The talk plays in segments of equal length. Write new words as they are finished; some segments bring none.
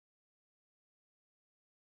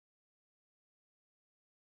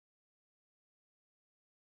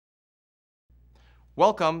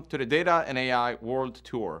Welcome to the Data and AI World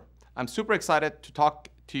Tour. I'm super excited to talk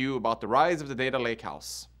to you about the rise of the data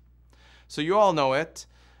lakehouse. So you all know it.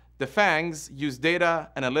 The FANGs use data,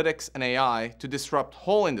 analytics, and AI to disrupt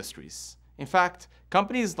whole industries. In fact,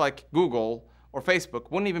 companies like Google or Facebook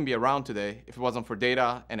wouldn't even be around today if it wasn't for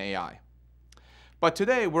data and AI. But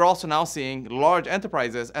today, we're also now seeing large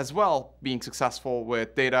enterprises as well being successful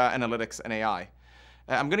with data, analytics, and AI.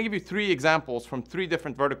 I'm going to give you 3 examples from 3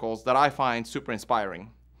 different verticals that I find super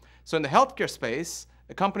inspiring. So in the healthcare space,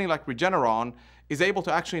 a company like Regeneron is able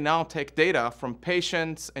to actually now take data from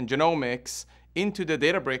patients and genomics into the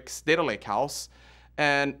Databricks data lakehouse,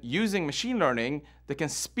 and using machine learning, they can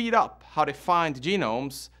speed up how they find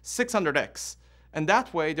genomes 600x. And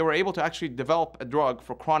that way, they were able to actually develop a drug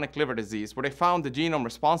for chronic liver disease where they found the genome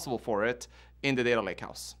responsible for it in the data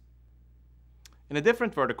lakehouse. In a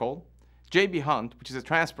different vertical, J.B. Hunt, which is a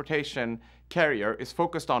transportation carrier, is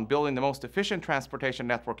focused on building the most efficient transportation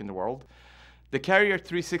network in the world. The Carrier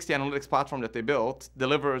 360 analytics platform that they built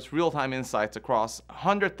delivers real-time insights across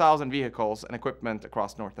 100,000 vehicles and equipment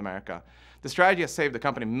across North America. The strategy has saved the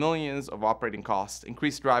company millions of operating costs,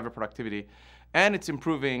 increased driver productivity, and it's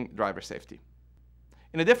improving driver safety.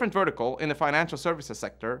 In a different vertical, in the financial services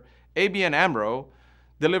sector, ABN AMRO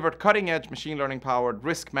delivered cutting-edge machine learning-powered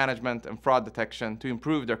risk management and fraud detection to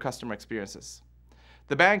improve their customer experiences.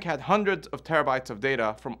 The bank had hundreds of terabytes of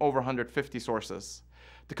data from over 150 sources.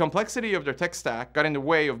 The complexity of their tech stack got in the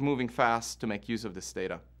way of moving fast to make use of this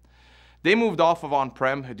data. They moved off of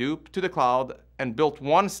on-prem Hadoop to the cloud and built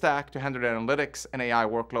one stack to handle their analytics and AI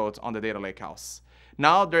workloads on the data lakehouse.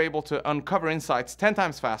 Now they're able to uncover insights 10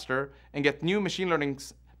 times faster and get new machine learning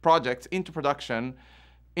projects into production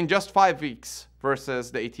in just 5 weeks versus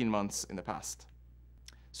the 18 months in the past.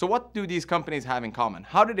 So what do these companies have in common?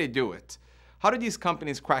 How do they do it? How do these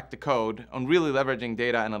companies crack the code on really leveraging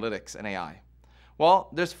data analytics and AI? Well,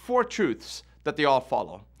 there's 4 truths that they all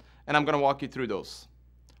follow, and I'm going to walk you through those.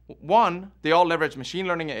 1, they all leverage machine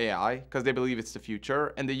learning and AI because they believe it's the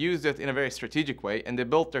future, and they use it in a very strategic way, and they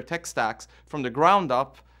built their tech stacks from the ground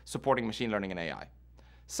up supporting machine learning and AI.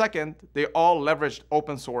 Second, they all leveraged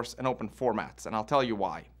open source and open formats, and I'll tell you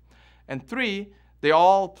why. And 3, they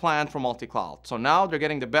all plan for multi-cloud. So now they're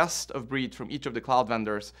getting the best of breed from each of the cloud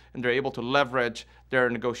vendors, and they're able to leverage their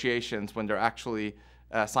negotiations when they're actually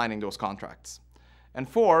signing those contracts. And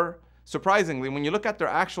 4, surprisingly, when you look at their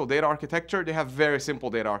actual data architecture, they have very simple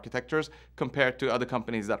data architectures compared to other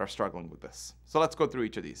companies that are struggling with this. So let's go through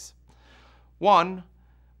each of these. 1,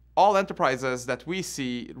 all enterprises that we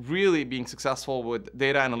see really being successful with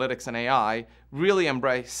data analytics and AI really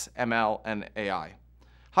embrace ML and AI.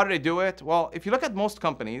 How do they do it? Well, if you look at most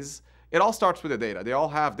companies, it all starts with the data. They all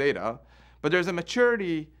have data, but there's a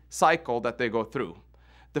maturity cycle that they go through.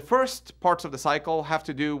 The first parts of the cycle have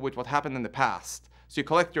to do with what happened in the past. So you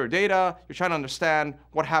collect your data, you're trying to understand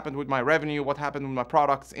what happened with my revenue, what happened with my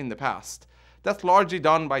products in the past. That's largely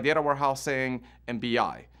done by data warehousing and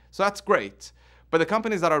BI. So that's great. But the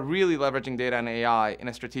companies that are really leveraging data and AI in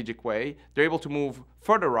a strategic way, they're able to move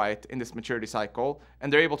further right in this maturity cycle,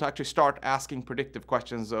 and they're able to actually start asking predictive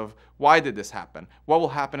questions of why did this happen? What will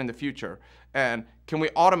happen in the future? And can we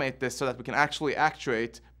automate this so that we can actually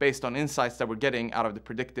actuate based on insights that we're getting out of the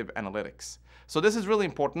predictive analytics? So this is really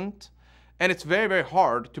important, and it's very, very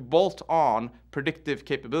hard to bolt on predictive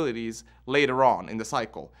capabilities later on in the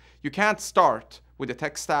cycle. You can't start with a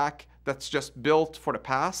tech stack that's just built for the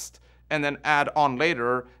past and then add on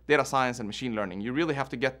later data science and machine learning. You really have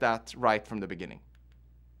to get that right from the beginning.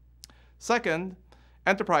 Second,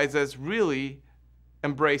 enterprises really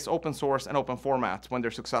embrace open source and open formats when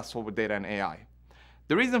they're successful with data and AI.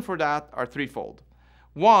 The reason for that are threefold.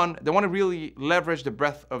 1, they want to really leverage the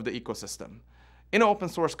breadth of the ecosystem. In an open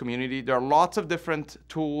source community, there are lots of different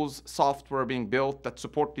tools, software being built that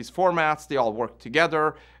support these formats. They all work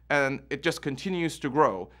together, and it just continues to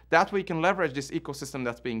grow. That way you can leverage this ecosystem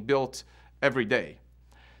that's being built every day.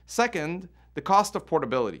 Second, the cost of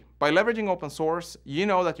portability. By leveraging open source, you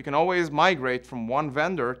know that you can always migrate from one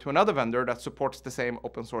vendor to another vendor that supports the same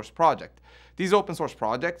open source project. These open source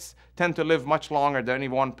projects tend to live much longer than any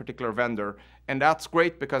one particular vendor, and that's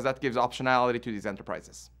great because that gives optionality to these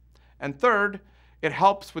enterprises. And third, it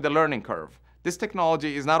helps with the learning curve. This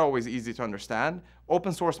technology is not always easy to understand.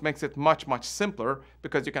 Open source makes it much, much simpler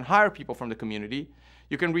because you can hire people from the community.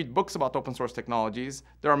 You can read books about open source technologies.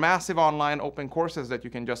 There are massive online open courses that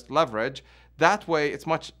you can just leverage. That way, it's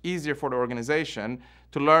much easier for the organization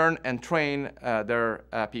to learn and train their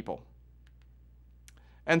people.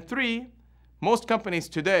 And 3, most companies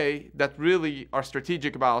today that really are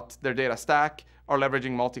strategic about their data stack are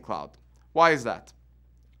leveraging multi-cloud. Why is that?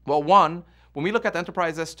 Well, 1, When we look at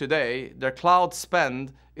enterprises today, their cloud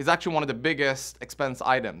spend is actually one of the biggest expense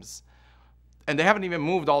items. And they haven't even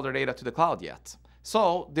moved all their data to the cloud yet.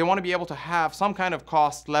 So they want to be able to have some kind of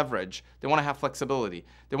cost leverage. They want to have flexibility.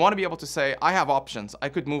 They want to be able to say, I have options. I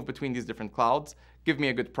could move between these different clouds. Give me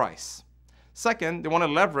a good price. Second, they want to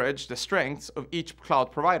leverage the strengths of each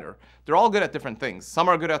cloud provider. They're all good at different things. Some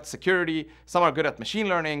are good at security. Some are good at machine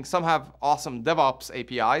learning. Some have awesome DevOps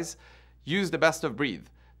APIs. Use the best of breed.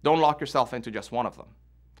 Don't lock yourself into just one of them.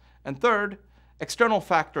 And third, external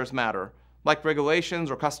factors matter, like regulations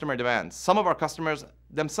or customer demands. Some of our customers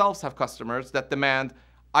themselves have customers that demand,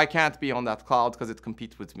 I can't be on that cloud because it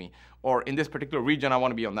competes with me. Or in this particular region, I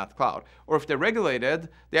want to be on that cloud. Or if they're regulated,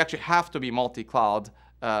 they actually have to be multi-cloud,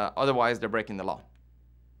 otherwise they're breaking the law.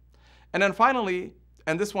 And then finally,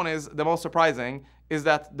 and this one is the most surprising, is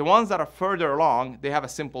that the ones that are further along, they have a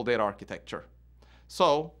simple data architecture.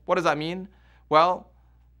 So what does that mean? Well,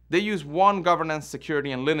 they use one governance,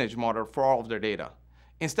 security, and lineage model for all of their data.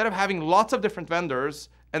 Instead of having lots of different vendors,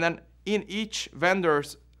 and then in each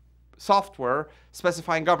vendor's software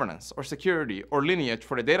specifying governance or security or lineage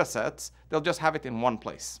for the data sets, they'll just have it in one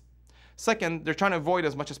place. Second, they're trying to avoid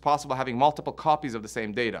as much as possible having multiple copies of the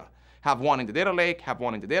same data. Have one in the data lake, have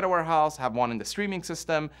one in the data warehouse, have one in the streaming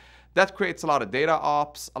system. That creates a lot of data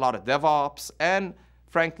ops, a lot of DevOps, and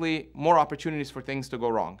frankly, more opportunities for things to go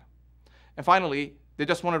wrong. And finally, they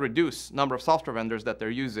just want to reduce number of software vendors that they're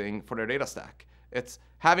using for their data stack. It's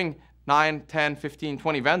having 9, 10, 15,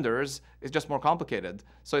 20 vendors is just more complicated.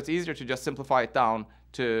 So it's easier to just simplify it down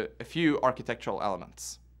to a few architectural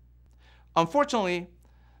elements. Unfortunately,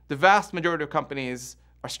 the vast majority of companies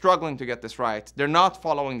are struggling to get this right. They're not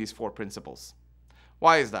following these 4 principles.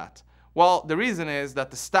 Why is that? Well, the reason is that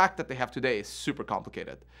the stack that they have today is super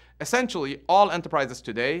complicated. Essentially, all enterprises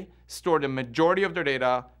today store the majority of their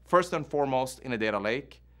data, first and foremost, in a data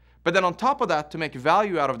lake. But then on top of that, to make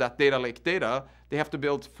value out of that data lake data, they have to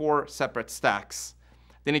build 4 separate stacks.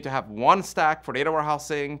 They need to have one stack for data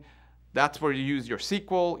warehousing. That's where you use your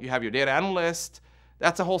SQL. You have your data analyst.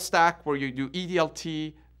 That's a whole stack where you do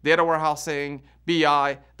EDLT, data warehousing,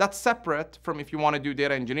 BI. That's separate from if you want to do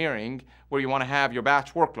data engineering, where you want to have your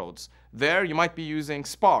batch workloads. There, you might be using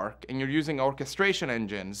Spark, and you're using orchestration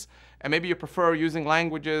engines. And maybe you prefer using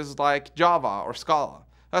languages like Java or Scala.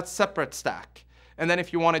 That's a separate stack. And then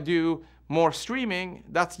if you want to do more streaming,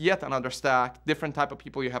 that's yet another stack, different type of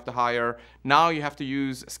people you have to hire. Now you have to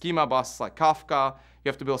use schema bus like Kafka. You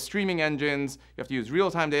have to build streaming engines. You have to use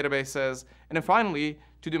real-time databases. And then finally,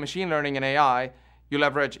 to do machine learning and AI, you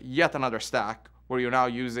leverage yet another stack where you're now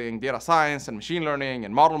using data science and machine learning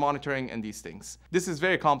and model monitoring and these things. This is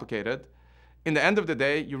very complicated. In the end of the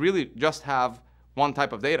day, you really just have one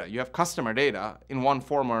type of data. You have customer data in one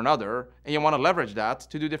form or another, and you want to leverage that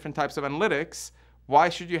to do different types of analytics. Why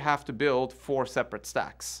should you have to build 4 separate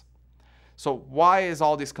stacks? So why is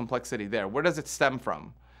all this complexity there? Where does it stem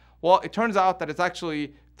from? Well, it turns out that it's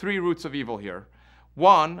actually 3 roots of evil here.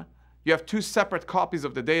 One, you have 2 separate copies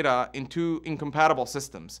of the data in 2 incompatible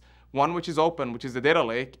systems. One which is open, which is the data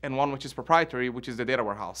lake, and one which is proprietary, which is the data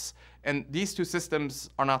warehouse. And these 2 systems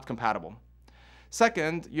are not compatible.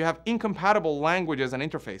 Second, you have incompatible languages and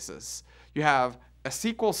interfaces. You have a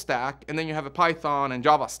SQL stack, and then you have a Python and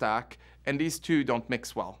Java stack, and these 2 don't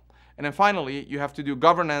mix well. And then finally, you have to do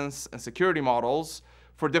governance and security models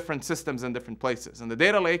for different systems in different places. In the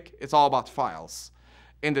data lake, it's all about files.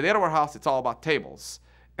 In the data warehouse, it's all about tables.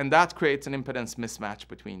 And that creates an impedance mismatch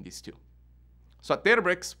between these 2. So at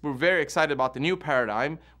Databricks, we're very excited about the new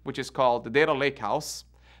paradigm, which is called the Data Lakehouse.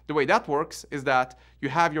 The way that works is that you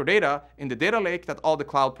have your data in the data lake that all the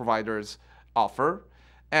cloud providers offer.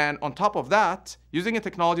 And on top of that, using a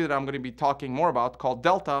technology that I'm going to be talking more about called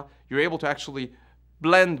Delta, you're able to actually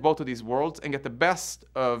blend both of these worlds and get the best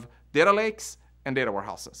of data lakes and data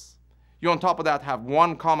warehouses. You on top of that have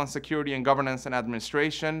one common security and governance and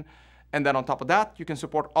administration. And then on top of that, you can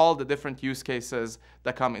support all the different use cases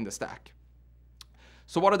that come in the stack.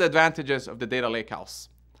 So what are the advantages of the Data Lakehouse?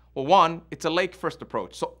 Well, one, it's a lake-first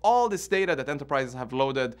approach. So all this data that enterprises have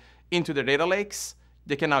loaded into their data lakes,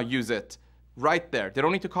 they can now use it right there. They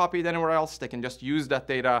don't need to copy it anywhere else. They can just use that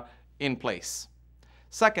data in place.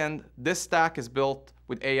 Second, this stack is built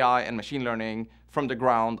with AI and machine learning from the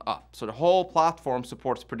ground up. So the whole platform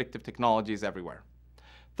supports predictive technologies everywhere.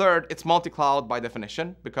 Third, it's multi-cloud by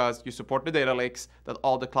definition because you support the data lakes that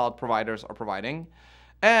all the cloud providers are providing.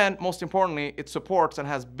 And most importantly, it supports and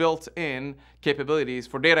has built-in capabilities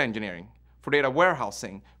for data engineering, for data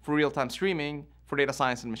warehousing, for real-time streaming, for data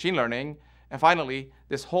science and machine learning. And finally,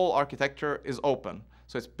 this whole architecture is open.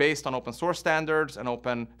 So it's based on open source standards and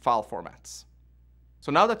open file formats.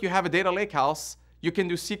 So now that you have a data lakehouse, you can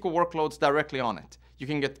do SQL workloads directly on it. You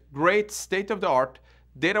can get great state-of-the-art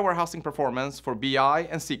data warehousing performance for BI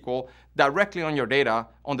and SQL directly on your data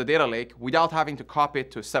on the data lake without having to copy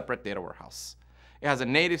it to a separate data warehouse. It has a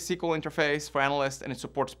native SQL interface for analysts, and it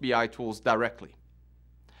supports BI tools directly.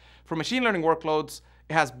 For machine learning workloads,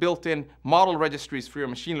 it has built-in model registries for your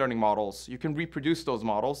machine learning models. You can reproduce those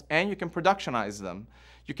models, and you can productionize them.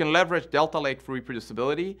 You can leverage Delta Lake for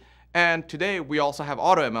reproducibility, and today we also have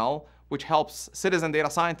AutoML, which helps citizen data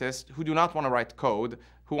scientists who do not want to write code,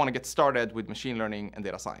 who want to get started with machine learning and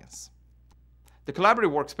data science. The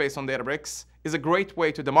collaborative workspace on Databricks is a great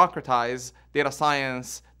way to democratize data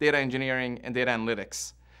science, data engineering, and data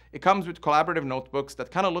analytics. It comes with collaborative notebooks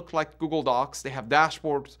that kind of look like Google Docs. They have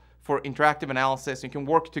dashboards for interactive analysis. You can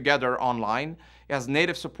work together online. It has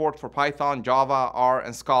native support for Python, Java, R,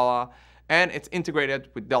 and Scala, and it's integrated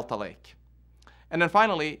with Delta Lake. And then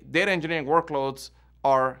finally, data engineering workloads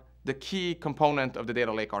are the key component of the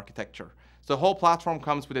data lake architecture. So the whole platform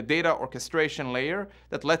comes with a data orchestration layer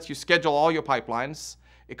that lets you schedule all your pipelines.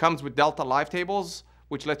 It comes with Delta Live Tables,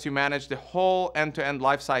 which lets you manage the whole end-to-end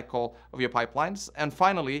lifecycle of your pipelines. And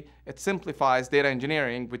finally, it simplifies data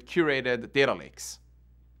engineering with curated data lakes.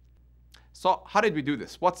 So how did we do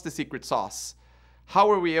this? What's the secret sauce? How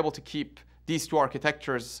were we able to keep these two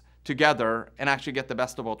architectures together and actually get the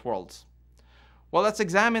best of both worlds? Well, let's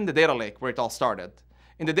examine the data lake where it all started.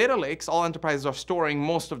 In the data lakes, all enterprises are storing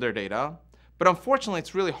most of their data, but unfortunately,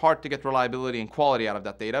 it's really hard to get reliability and quality out of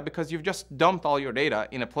that data because you've just dumped all your data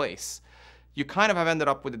in a place. You kind of have ended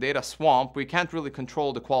up with a data swamp where you can't really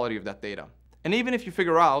control the quality of that data. And even if you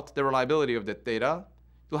figure out the reliability of that data,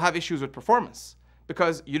 you'll have issues with performance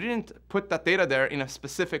because you didn't put that data there in a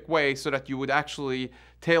specific way so that you would actually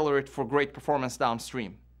tailor it for great performance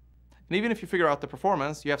downstream. And even if you figure out the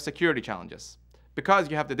performance, you have security challenges because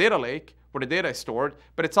you have the data lake where the data is stored,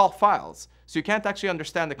 but it's all files. So you can't actually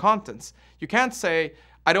understand the contents. You can't say,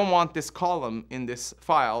 I don't want this column in this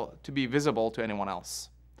file to be visible to anyone else.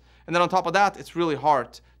 And then on top of that, it's really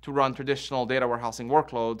hard to run traditional data warehousing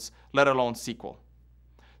workloads, let alone SQL.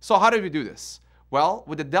 So how did we do this? Well,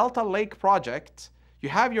 with the Delta Lake project, you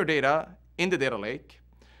have your data in the data lake,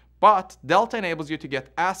 but Delta enables you to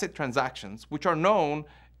get ACID transactions, which are known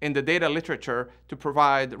in the data literature to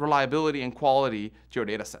provide reliability and quality to your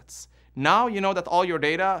data sets. Now you know that all your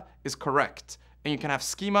data is correct, and you can have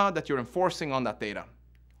schema that you're enforcing on that data.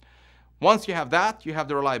 Once you have that, you have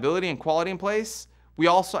the reliability and quality in place. We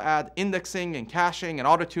also add indexing and caching and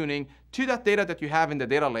auto-tuning to that data that you have in the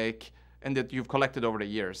data lake and that you've collected over the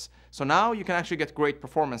years. So now you can actually get great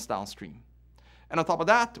performance downstream. And on top of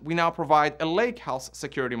that, we now provide a lakehouse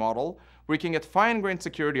security model where you can get fine-grained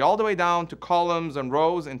security all the way down to columns and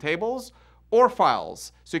rows in tables or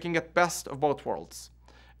files, so you can get best of both worlds.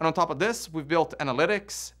 And on top of this, we've built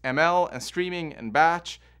analytics, ML, and streaming and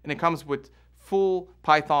batch, and it comes with full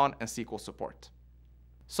Python and SQL support.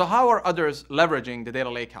 So how are others leveraging the data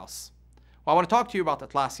lakehouse? Well, I want to talk to you about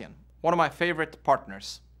Atlassian, one of my favorite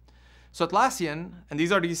partners. So Atlasian, and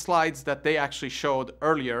these are these slides that they actually showed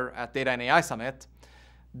earlier at Data and AI Summit,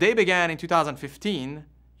 they began in 2015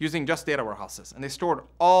 using just data warehouses, and they stored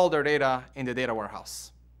all their data in the data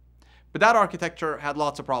warehouse. But that architecture had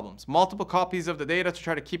lots of problems. Multiple copies of the data to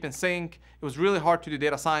try to keep in sync. It was really hard to do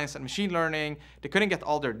data science and machine learning. They couldn't get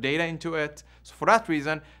all their data into it. So for that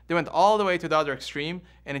reason, they went all the way to the other extreme,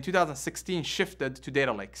 and in 2016 shifted to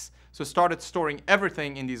data lakes. So started storing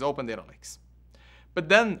everything in these open data lakes. But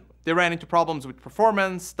then they ran into problems with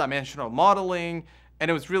performance, dimensional modeling,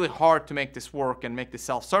 and it was really hard to make this work and make this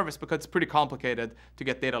self-service because it's pretty complicated to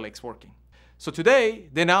get data lakes working. So today,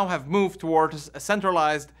 they now have moved towards a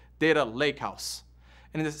centralized data lakehouse.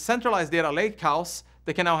 And in the centralized data lakehouse,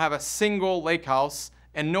 they can now have a single lakehouse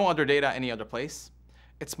and no other data any other place.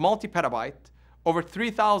 It's multi-petabyte. Over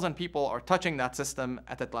 3,000 people are touching that system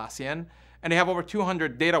at Atlassian, and they have over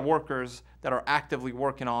 200 data workers that are actively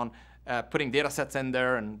working on putting data sets in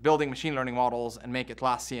there and building machine learning models and make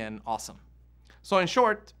Atlassian awesome. So in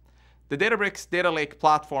short, the Databricks Data Lake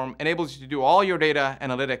platform enables you to do all your data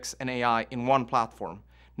analytics and AI in one platform.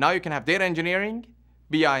 Now you can have data engineering,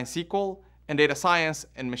 BI and SQL, and data science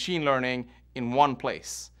and machine learning in one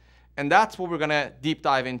place. And that's what we're going to deep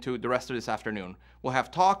dive into the rest of this afternoon. We'll have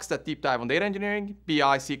talks that deep dive on data engineering,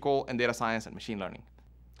 BI, SQL, and data science and machine learning.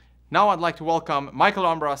 Now I'd like to welcome Michael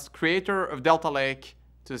Ombras, creator of Delta Lake,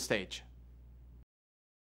 to the stage.